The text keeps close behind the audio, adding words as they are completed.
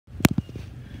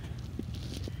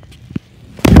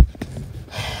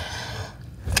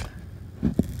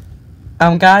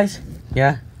Guys,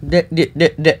 yeah.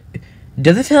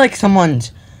 Does it feel like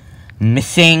someone's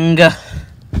missing?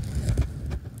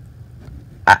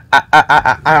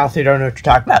 I also don't know what you're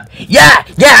talking about. Yeah,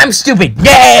 I'm stupid.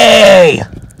 Yay!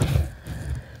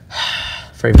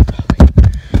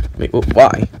 Wait,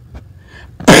 why?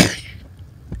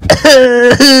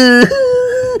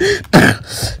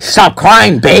 Stop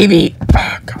crying, baby.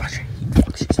 Oh, gosh, I hate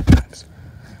Foxy sometimes.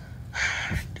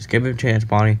 Just give him a chance,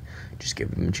 Bonnie. Just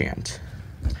give him a chance.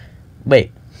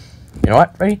 Wait. You know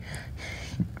what? Ready?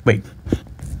 Wait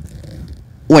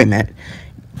a minute.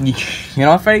 You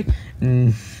know what, Freddy?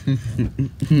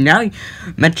 Now you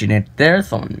mention it, there's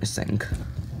someone missing.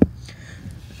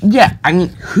 Yeah, I mean,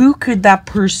 who could that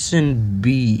person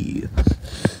be?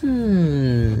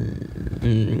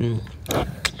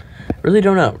 Really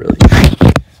don't know, really.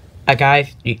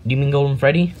 Guys, do you mean Golden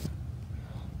Freddy?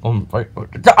 Oh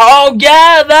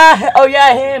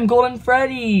yeah, him, Golden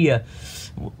Freddy.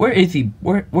 Where is he?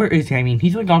 Where is he? I mean,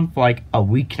 he's been gone for like a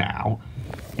week now.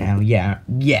 And yeah.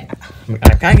 I'm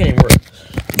kind of getting worried.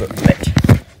 But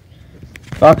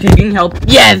Foxy, you can help.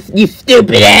 Yes, you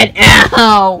stupid head.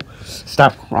 Ow!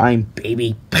 Stop crying,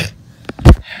 baby.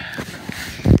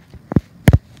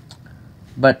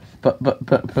 But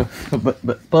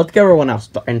let's get everyone else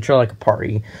and throw like a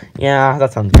party. Yeah,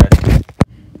 that sounds good.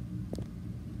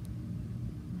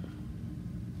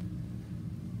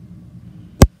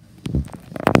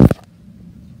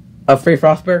 Free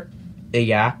Frostbear?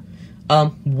 Yeah.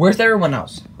 Where's everyone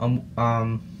else? What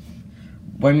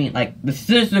I mean, like, the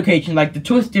sister location, like, the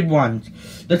twisted ones,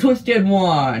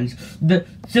 the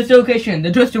sister location,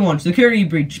 the twisted ones, security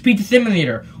breach, pizza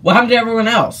simulator. What happened to everyone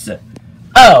else?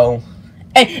 Oh.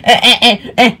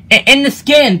 And the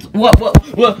skins. What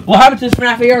happened to the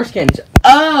Fnaf AR skins?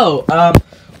 Oh,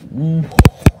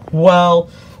 well,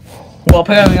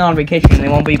 apparently on vacation, they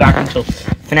won't be back until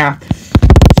Fnaf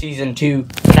Season 2,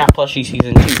 Fnaf Plushy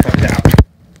Season 2 comes out.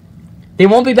 They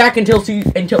won't be back until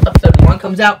episode 1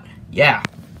 comes out. Yeah.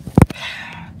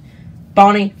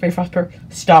 Bonnie, Free Frostbear,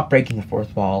 stop breaking the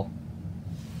fourth wall.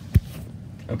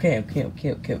 Okay.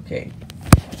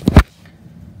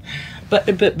 But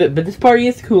this party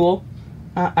is cool.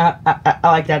 I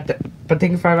like that. But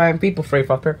thank you for inviting people, Free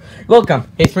Frostbear. Welcome.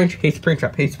 Hey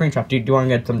Springtrap. Do you want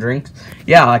to get some drinks?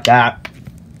 Yeah, I like that.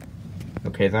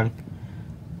 Okay then.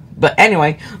 But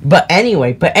anyway,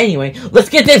 let's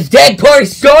get this dead party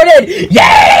started!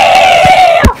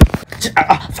 Yeah!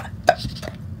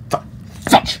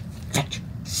 Fetch!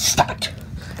 Stop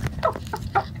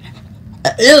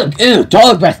it! Ew,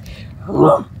 dog breath!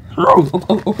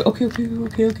 Okay.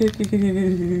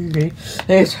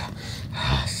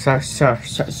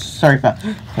 Sorry about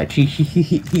that.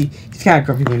 He's kind of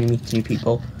grumpy when he meets new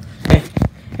people. Hey,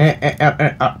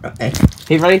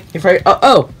 ready?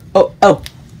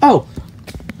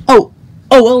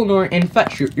 Eleanor and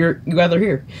Fetch, you guys are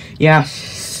here. Yeah,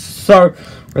 so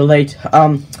relate.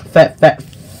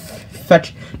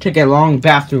 Fetch took a long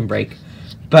bathroom break,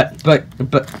 but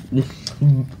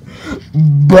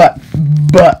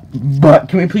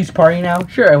can we please party now?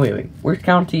 Sure. Wait. Where's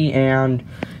County and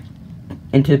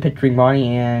into the picturing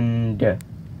Bonnie and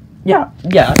yeah,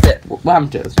 that's it. What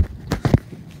happened to us?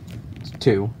 It's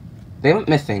 2. They went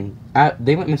missing. I'm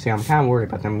kind of worried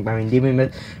about them. I mean, they've been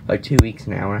missing like 2 weeks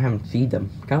now, and I haven't seen them.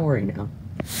 I'm kind of worried now.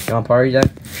 You want to party then?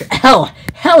 Hell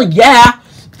yeah!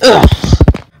 Ugh.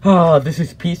 Oh, this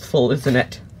is peaceful, isn't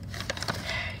it?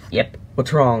 Yep.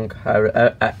 What's wrong? I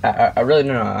really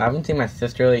don't know. I haven't seen my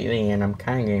sister lately, and I'm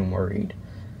kind of getting worried.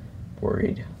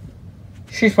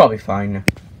 She's probably fine.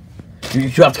 You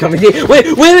have to come and see. Wait,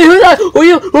 who's that? Who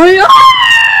are you?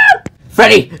 Ah!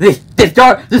 Freddy, this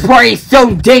party is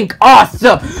so dink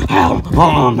awesome. Oh,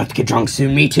 I'm about to get drunk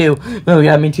soon. Me too. Oh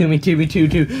yeah, me too.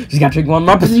 Just gotta drink one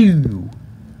more.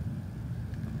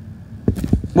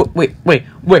 Wait,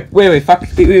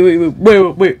 Foxy, wait,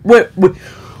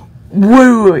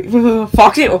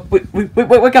 Foxy,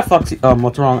 wake up, Foxy.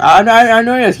 What's wrong? I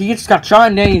know he just got shot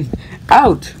and then he's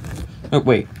out.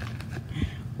 Wait.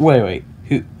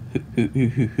 Who's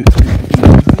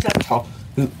that tall?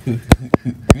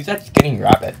 Who's that skinny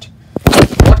rabbit?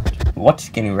 What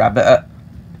skinny rabbit?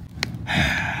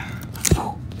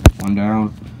 One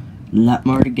down, lot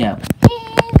more to go.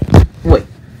 Wait.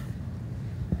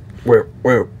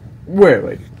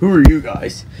 Wait, who are you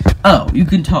guys? Oh, you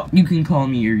can call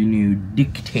me your new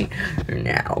dictator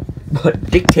now.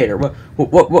 What dictator?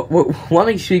 What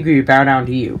makes you bow down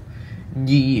to you?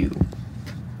 You.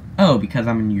 Oh, because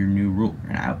I'm your new ruler,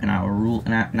 and I will rule,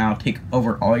 and I'll take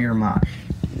over all your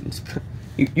minds.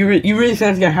 You really think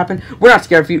it's gonna happen? We're not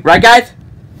scared of you, right, guys?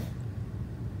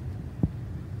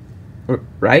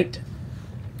 Right?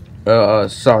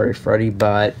 Sorry, Freddy,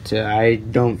 but I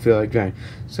don't feel like trying.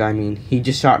 So, I mean, he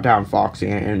just shot down Foxy,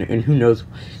 and who knows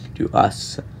to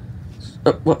us.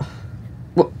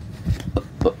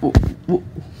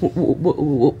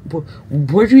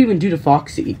 What'd you even do to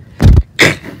Foxy?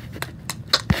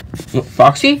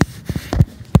 Foxy?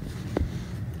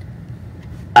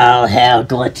 Oh, hell,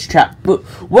 glitch trap.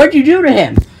 What'd you do to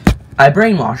him? I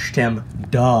brainwashed him.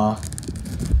 Duh.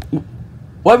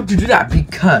 Why would you do that?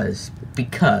 Because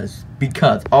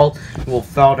all will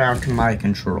fall down to my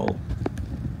control.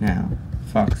 Now,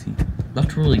 Foxy,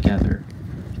 let's rule together.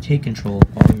 Take control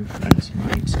of all your friends'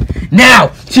 minds.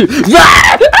 Now! I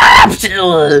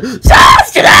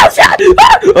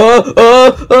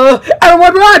don't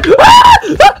want to run!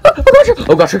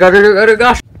 Oh gosh, oh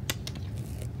gosh.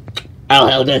 I'll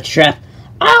hold that trap.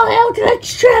 I'll hold that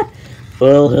trap.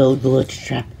 I'll hold the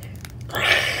trap.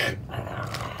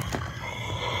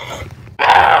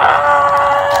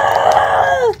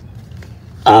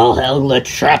 I'll hold the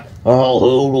trap. I'll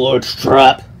hold the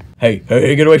trap. Hey,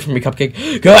 get away from me,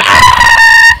 Cupcake. Go.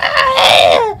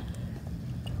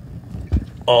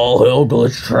 I'll hold the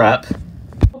trap.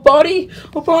 Bonnie,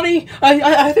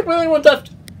 I think we only one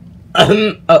left.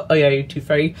 Oh yeah, you too,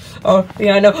 Freddy. Oh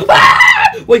yeah, I know.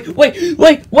 Wait, where'd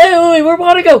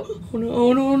Bonnie go?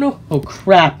 Oh no. Oh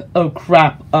crap.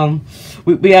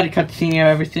 We had to cut the scene of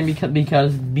everything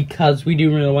because we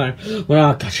do really want to.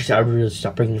 Well, oh gosh, I really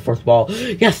stop breaking the fourth wall.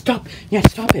 Yeah, stop. Yeah,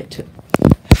 stop it.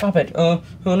 Oh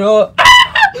no.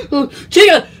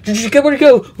 Chica, where'd it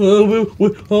go? Oh no.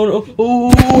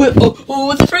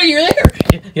 Oh, it's Freddy, you're there.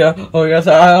 Yeah. Oh yes.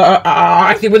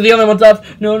 I think we're the only ones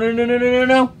left. No.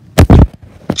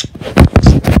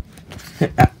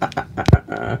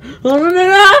 Oh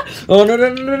no!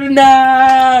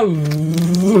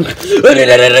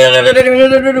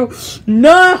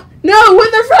 No!